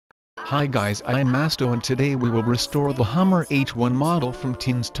Hi guys, I am Masto and today we will restore the Hummer H1 model from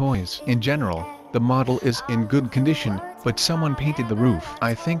Teens Toys. In general, the model is in good condition, but someone painted the roof.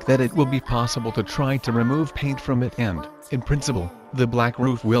 I think that it will be possible to try to remove paint from it and, in principle, the black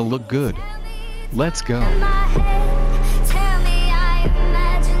roof will look good. Let's go.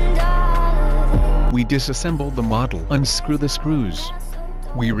 We disassemble the model, unscrew the screws.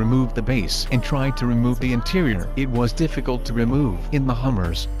 We removed the base and tried to remove the interior. It was difficult to remove. In the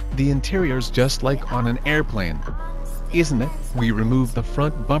Hummers, the interior's just like on an airplane, isn't it? We removed the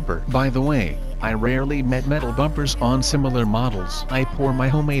front bumper. By the way, I rarely met metal bumpers on similar models. I pour my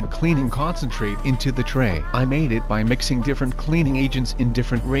homemade cleaning concentrate into the tray. I made it by mixing different cleaning agents in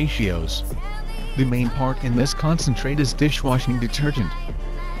different ratios. The main part in this concentrate is dishwashing detergent.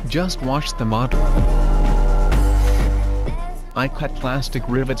 Just wash the model. I cut plastic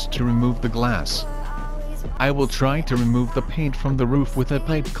rivets to remove the glass. I will try to remove the paint from the roof with a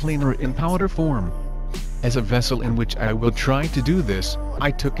pipe cleaner in powder form. As a vessel in which I will try to do this,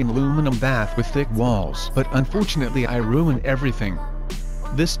 I took an aluminum bath with thick walls. But unfortunately I ruined everything.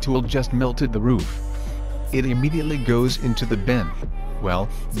 This tool just melted the roof. It immediately goes into the bin. Well,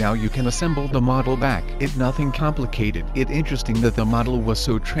 now you can assemble the model back. It's nothing complicated. It's interesting that the model was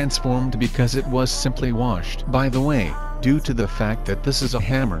so transformed because it was simply washed. By the way, due to the fact that this is a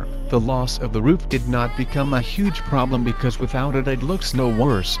hammer, the loss of the roof did not become a huge problem because without it looks no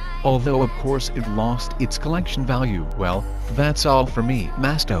worse, although of course it lost its collection value. Well, that's all for me.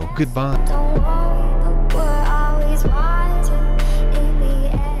 Masto, goodbye.